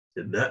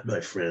 And that, my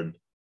friend,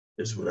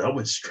 is when I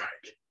would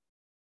strike.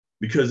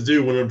 Because,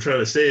 dude, what I'm trying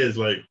to say is,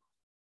 like,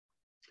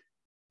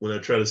 when I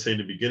try to say in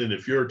the beginning,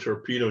 if you're a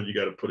torpedo and you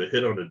got to put a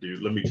hit on a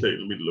dude, let me tell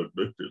you,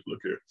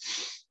 look here.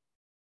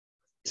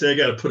 Say I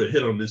got to put a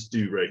hit on this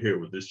dude right here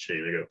with this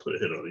chain. I got to put a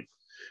hit on him.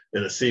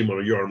 And I see him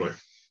on a yard, like,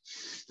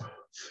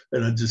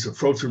 and I just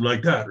approach him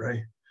like that,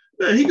 right?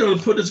 Man, he going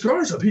to put his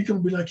guards up. He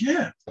going to be like,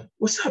 yeah,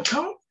 what's up,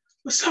 pal?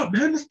 What's up,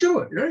 man? Let's do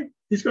it, right?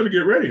 He's going to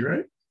get ready,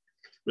 right?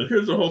 But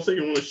here's the whole thing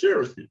I want to share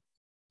with you.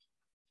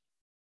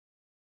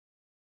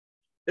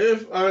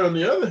 If I, on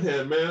the other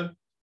hand, man,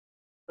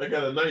 I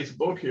got a nice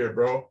book here,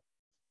 bro.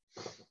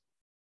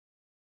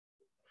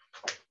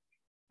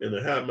 And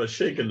I have my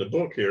shake in the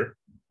book here.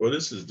 Well,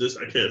 this,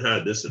 I can't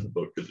hide this in the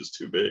book because it's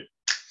too big.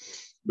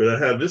 But I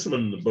have this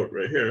one in the book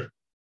right here.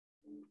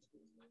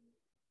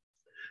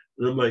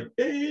 And I'm like,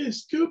 hey,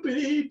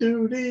 Scoopity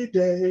Doody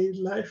Day,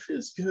 life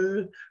is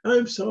good.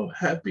 I'm so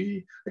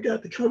happy. I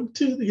got to come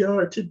to the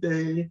yard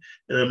today.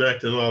 And I'm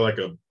acting all like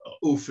a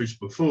oofish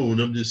buffoon.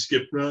 I'm just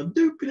skipping around,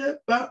 doopy that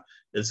bop.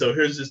 And so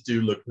here's this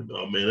dude looking,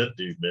 oh man, that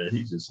dude, man,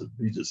 he's just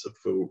a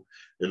fool.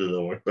 And then I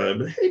walk by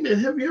him, hey man,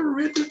 have you ever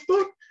read this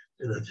book?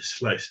 And I just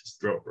slice his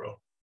throat, bro.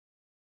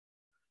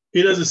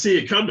 He doesn't see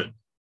it coming.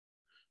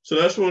 So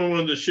that's what I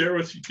wanted to share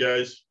with you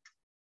guys.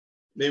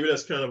 Maybe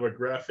that's kind of a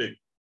graphic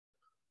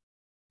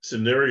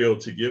scenario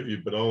to give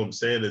you, but all I'm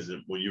saying is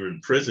that when you're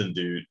in prison,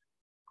 dude,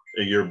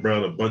 and you're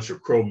around a bunch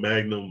of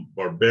Cro-Magnon,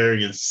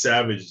 barbarians,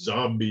 savage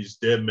zombies,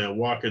 dead man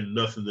walking,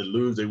 nothing to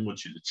lose, they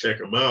want you to check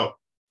them out.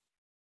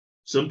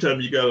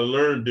 Sometimes you got to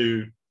learn,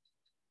 dude,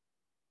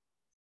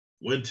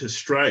 when to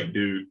strike,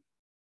 dude,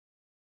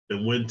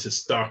 and when to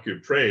stalk your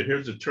prey. And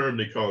here's a term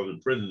they call it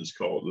in prison, it's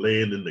called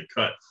laying in the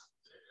cut.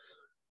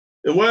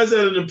 And why is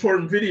that an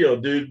important video,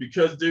 dude?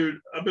 Because, dude,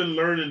 I've been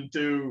learning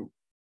to,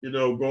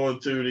 going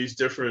through these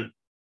different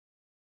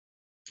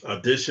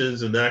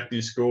auditions and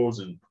acting schools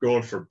and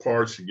going for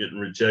parts and getting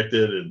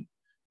rejected. And,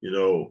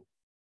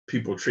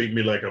 people treat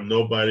me like I'm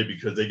nobody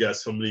because they got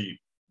so many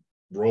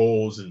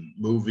roles and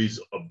movies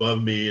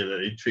above me and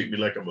they treat me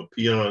like I'm a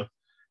peon.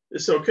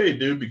 It's okay,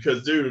 dude,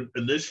 because, dude,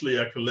 initially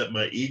I could let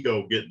my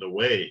ego get in the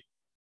way.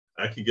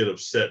 I could get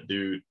upset,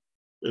 dude.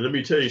 And let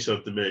me tell you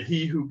something, man.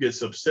 He who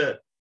gets upset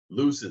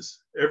loses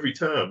every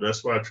time.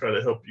 That's why I try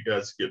to help you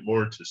guys get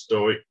more into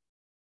stoic,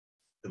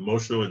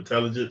 emotional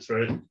intelligence,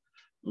 right?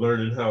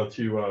 Learning how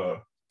to,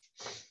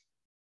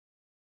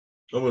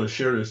 I'm going to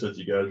share this with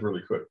you guys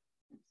really quick.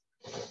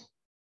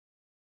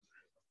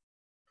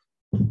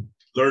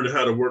 Learning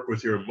how to work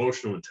with your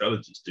emotional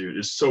intelligence, dude,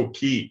 is so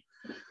key.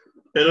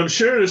 And I'm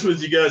sharing this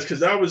with you guys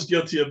because I was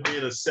guilty of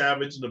being a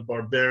savage and a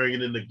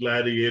barbarian and the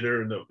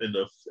gladiator and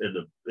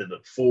the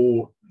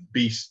full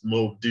beast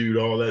mode dude,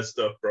 all that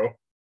stuff, bro.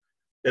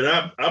 And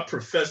I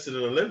professed it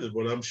and I lived it.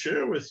 What I'm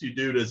sharing with you,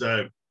 dude, as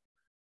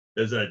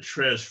I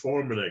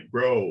transform and I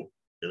grow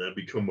and I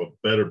become a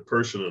better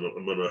person and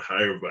I'm on a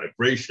higher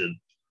vibration,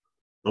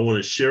 I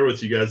want to share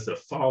with you guys the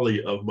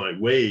folly of my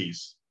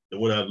ways and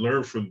what I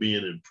learned from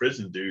being in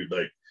prison, dude.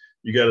 Like,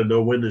 you got to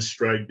know when to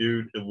strike,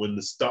 dude, and when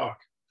to stalk.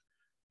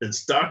 And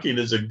stalking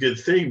is a good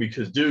thing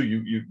because,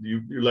 dude,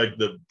 you're like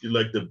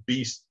the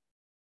beast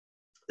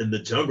in the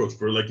jungles,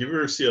 bro. Like, you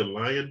ever see a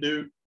lion,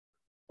 dude,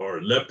 or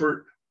a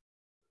leopard,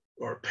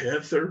 or a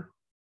panther?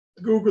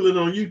 Google it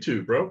on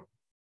YouTube, bro.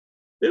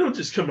 They don't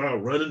just come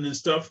out running and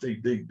stuff. They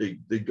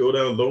go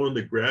down low in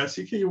the grass.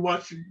 You can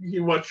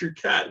watch your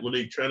cat when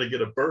they trying to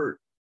get a bird.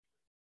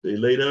 They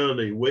lay down,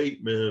 they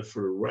wait, man,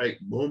 for the right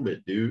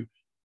moment, dude.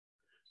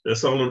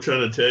 That's all I'm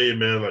trying to tell you,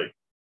 man. Like,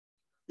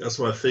 that's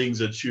why things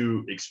that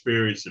you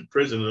experience in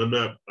prison,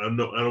 I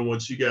don't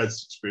want you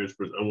guys to experience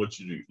prison. I want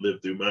you to live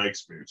through my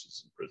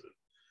experiences in prison.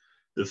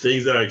 The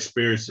things that I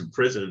experienced in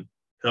prison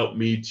helped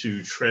me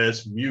to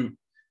transmute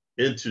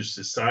into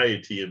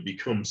society and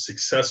become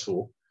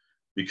successful,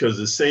 because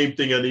the same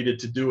thing I needed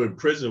to do in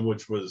prison,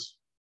 which was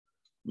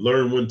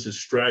learn when to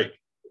strike,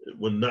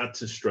 when not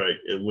to strike,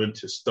 and when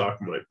to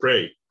stalk my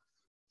prey.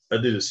 I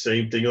did the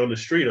same thing on the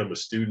street. I'm a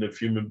student of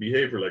human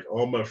behavior. Like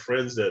all my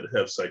friends that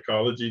have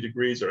psychology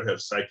degrees or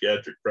have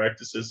psychiatric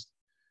practices,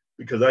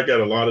 because I got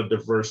a lot of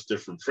diverse,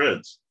 different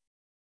friends.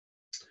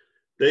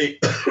 They,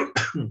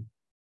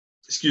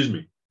 excuse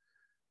me,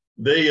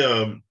 they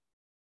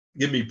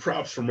give me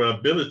props for my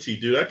ability,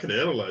 dude. I can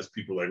analyze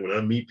people. Like when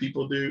I meet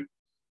people, dude,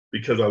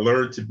 because I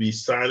learned to be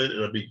silent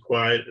and I be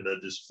quiet and I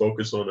just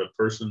focus on that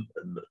person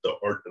and the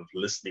art of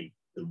listening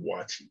and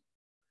watching.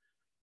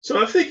 So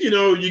I think, you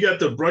got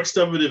the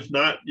bruxt of it. If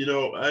not,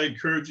 I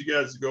encourage you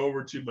guys to go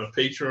over to my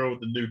Patreon with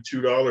the new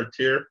 $2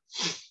 tier.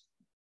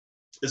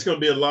 It's going to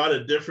be a lot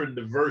of different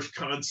diverse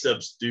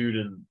concepts, dude,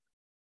 and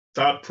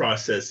thought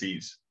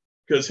processes.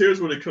 Because here's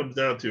what it comes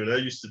down to. And I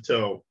used to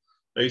tell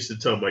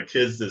my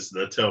kids this,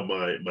 and I tell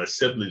my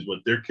siblings what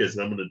their kids,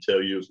 and I'm going to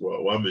tell you as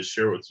well. Well, I'm going to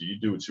share with you. You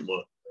do what you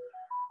want.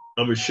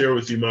 I'm going to share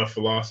with you my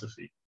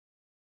philosophy.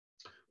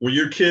 When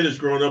your kid is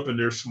growing up and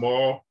they're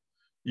small,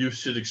 you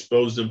should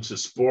expose them to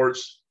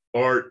sports,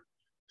 art,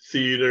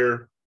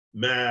 theater,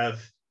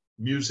 math,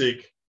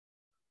 music,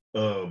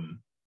 all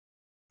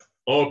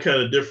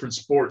kind of different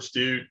sports,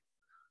 dude.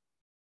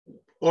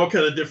 All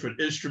kind of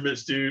different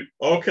instruments, dude.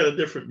 All kind of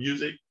different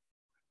music.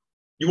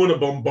 You want to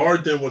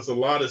bombard them with a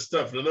lot of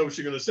stuff. And I know what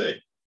you're going to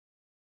say.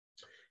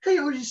 Hey,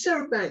 OG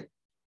Soundbag,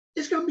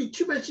 it's going to be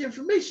too much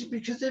information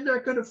because they're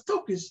not going to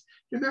focus.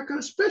 They're not going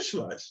to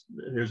specialize.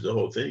 And here's the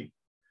whole thing.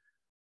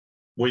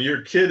 When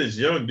your kid is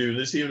young, dude,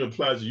 this even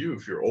applies to you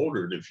if you're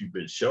older and if you've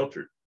been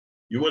sheltered.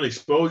 You want to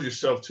expose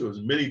yourself to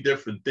as many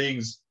different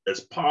things as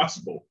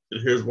possible.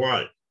 And here's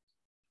why.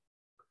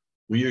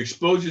 When you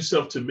expose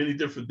yourself to many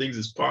different things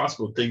as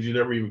possible, things you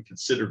never even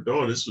considered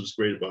doing, this was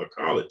great about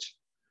college,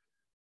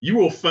 you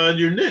will find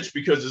your niche,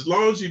 because as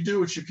long as you do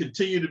what you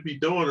continue to be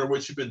doing or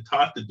what you've been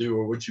taught to do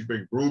or what you've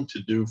been groomed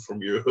to do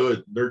from your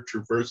hood,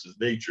 nurture versus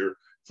nature,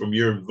 from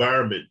your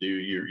environment,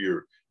 dude,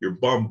 you're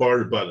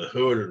bombarded by the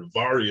hood or the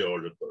barrio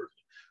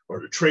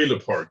or the trailer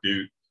park,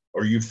 dude.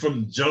 Are you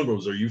from the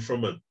jungles? Are you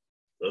from a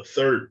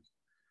third,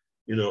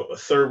 a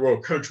third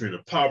world country in a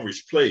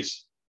impoverished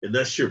place? And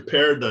that's your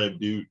paradigm,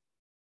 dude.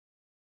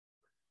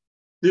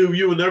 Dude,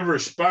 you will never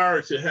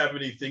aspire to have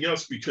anything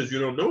else because you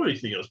don't know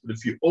anything else. But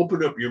if you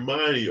open up your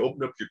mind, you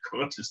open up your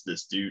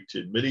consciousness, dude,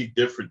 to many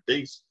different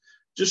things,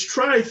 just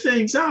try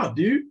things out,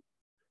 dude.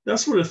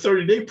 That's what a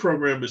 30-day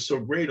program is so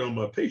great on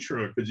my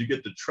Patreon, because you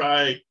get to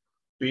try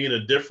being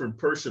a different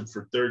person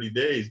for 30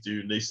 days,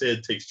 dude. And they say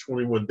it takes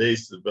 21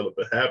 days to develop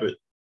a habit.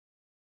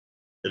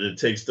 And it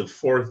takes the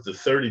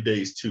 30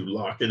 days to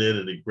lock it in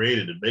and ingrain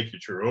it and make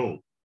it your own.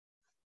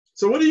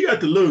 So what do you got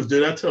to lose,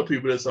 dude? I tell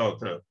people this all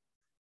the time.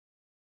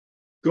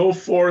 Go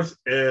forth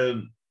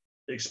and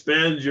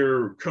expand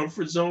your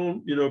comfort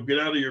zone, get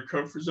out of your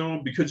comfort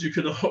zone, because you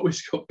can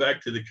always go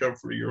back to the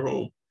comfort of your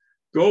home.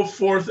 Go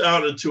forth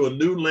out into a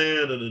new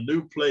land and a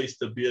new place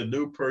to be a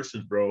new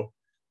person, bro,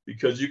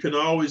 because you can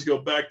always go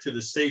back to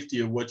the safety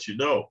of what you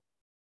know.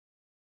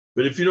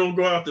 But if you don't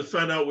go out to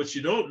find out what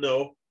you don't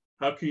know,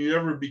 how can you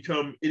ever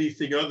become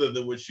anything other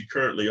than what you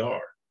currently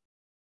are?